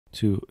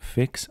To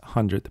fix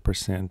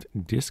 100%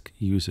 disk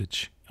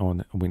usage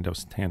on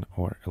Windows 10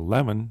 or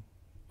 11,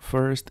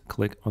 first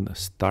click on the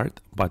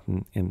Start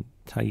button and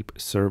type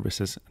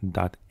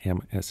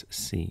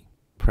Services.MSC.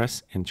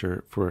 Press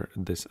Enter for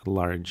this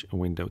large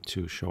window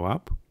to show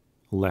up.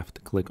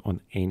 Left click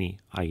on any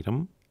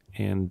item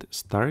and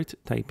start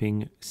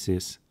typing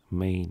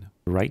SysMain.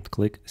 Right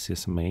click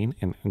SysMain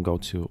and go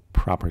to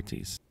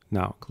Properties.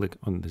 Now click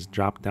on this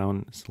drop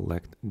down,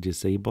 select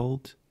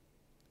Disabled,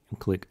 and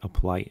click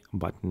Apply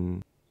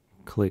button.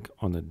 Click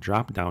on the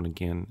drop down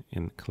again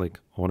and click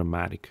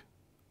Automatic.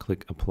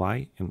 Click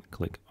Apply and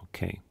click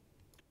OK.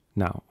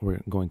 Now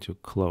we're going to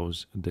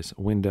close this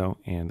window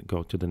and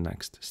go to the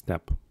next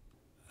step.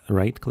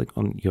 Right click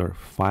on your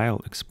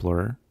File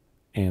Explorer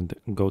and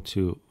go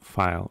to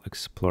File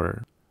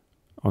Explorer.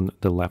 On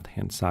the left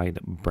hand side,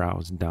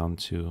 browse down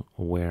to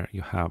where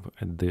you have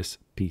this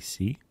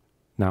PC.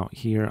 Now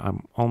here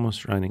I'm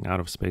almost running out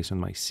of space on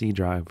my C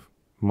drive,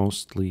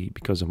 mostly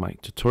because of my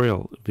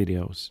tutorial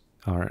videos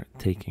are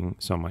taking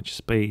so much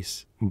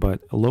space,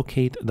 but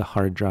locate the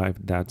hard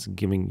drive that's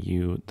giving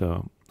you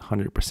the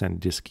 100%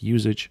 disk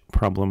usage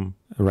problem.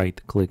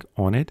 Right click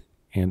on it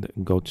and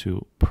go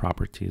to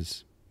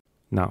Properties.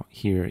 Now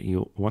here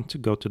you want to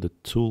go to the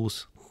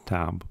Tools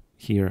tab.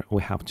 Here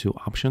we have two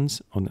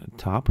options on the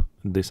top.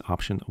 This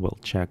option will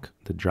check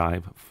the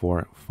drive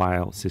for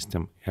file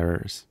system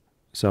errors.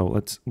 So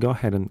let's go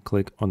ahead and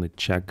click on the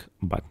check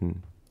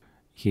button.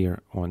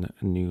 Here on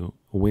a new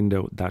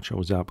window that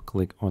shows up,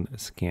 click on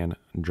Scan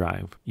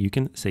Drive. You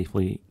can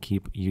safely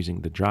keep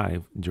using the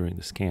drive during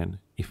the scan.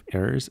 If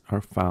errors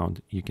are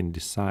found, you can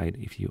decide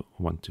if you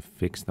want to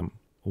fix them.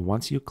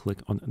 Once you click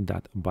on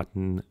that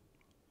button,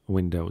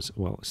 Windows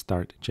will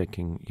start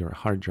checking your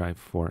hard drive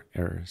for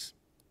errors.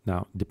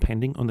 Now,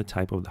 depending on the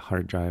type of the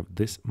hard drive,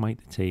 this might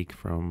take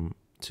from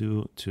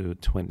 2 to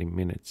 20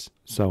 minutes.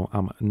 So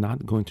I'm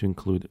not going to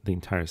include the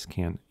entire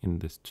scan in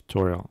this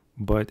tutorial,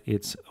 but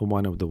it's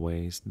one of the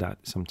ways that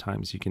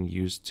sometimes you can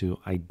use to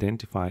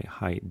identify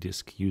high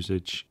disk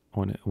usage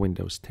on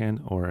Windows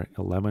 10 or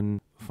 11,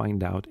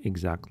 find out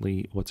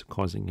exactly what's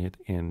causing it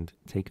and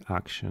take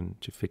action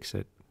to fix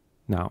it.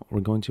 Now we're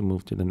going to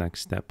move to the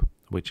next step,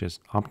 which is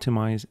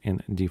optimize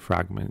and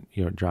defragment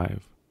your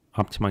drive.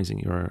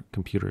 Optimizing your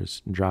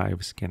computer's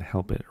drives can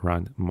help it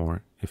run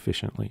more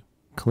efficiently.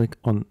 Click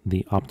on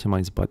the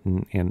Optimize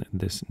button and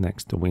this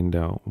next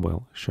window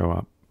will show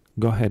up.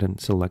 Go ahead and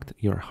select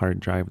your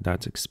hard drive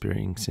that's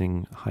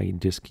experiencing high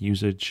disk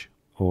usage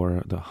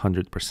or the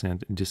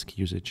 100% disk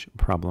usage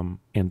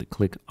problem and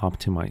click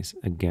Optimize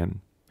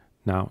again.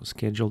 Now,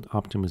 scheduled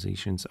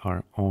optimizations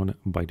are on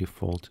by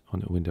default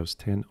on Windows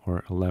 10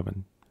 or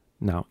 11.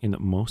 Now, in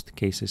most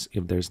cases,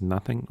 if there's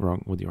nothing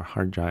wrong with your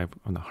hard drive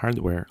on the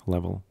hardware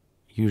level,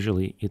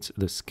 usually it's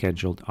the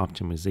scheduled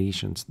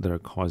optimizations that are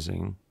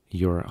causing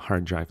your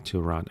hard drive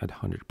to run at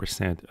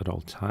 100% at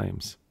all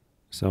times.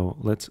 So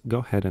let's go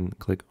ahead and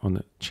click on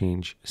the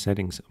Change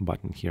Settings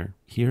button here.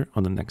 Here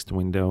on the next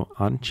window,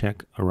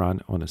 uncheck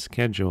Run on a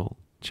Schedule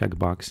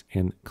checkbox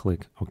and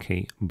click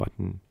OK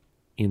button.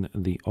 In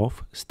the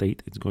off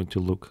state, it's going to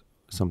look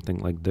something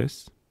like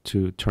this.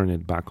 To turn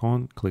it back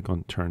on, click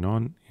on Turn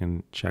On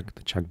and check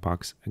the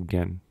checkbox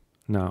again.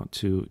 Now,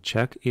 to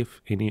check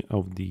if any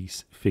of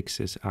these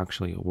fixes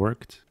actually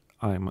worked,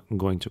 I'm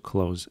going to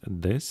close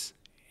this,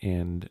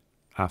 and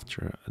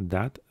after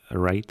that,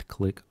 right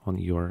click on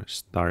your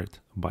Start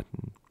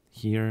button.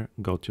 Here,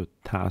 go to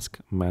Task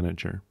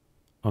Manager.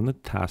 On the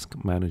Task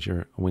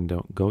Manager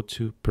window, go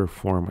to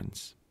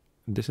Performance.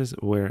 This is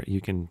where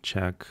you can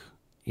check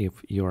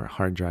if your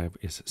hard drive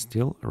is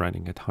still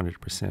running at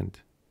 100%.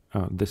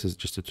 This is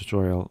just a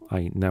tutorial.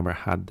 I never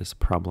had this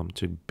problem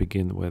to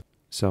begin with.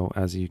 So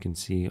as you can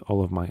see,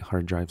 all of my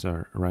hard drives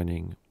are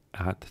running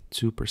at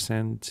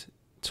 2%,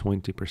 20%,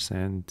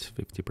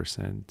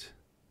 50%,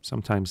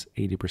 sometimes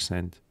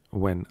 80%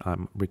 when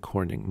I'm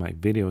recording my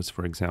videos,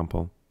 for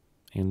example.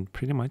 And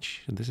pretty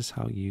much this is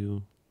how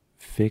you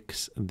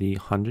fix the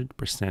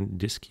 100%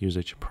 disk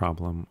usage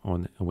problem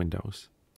on Windows.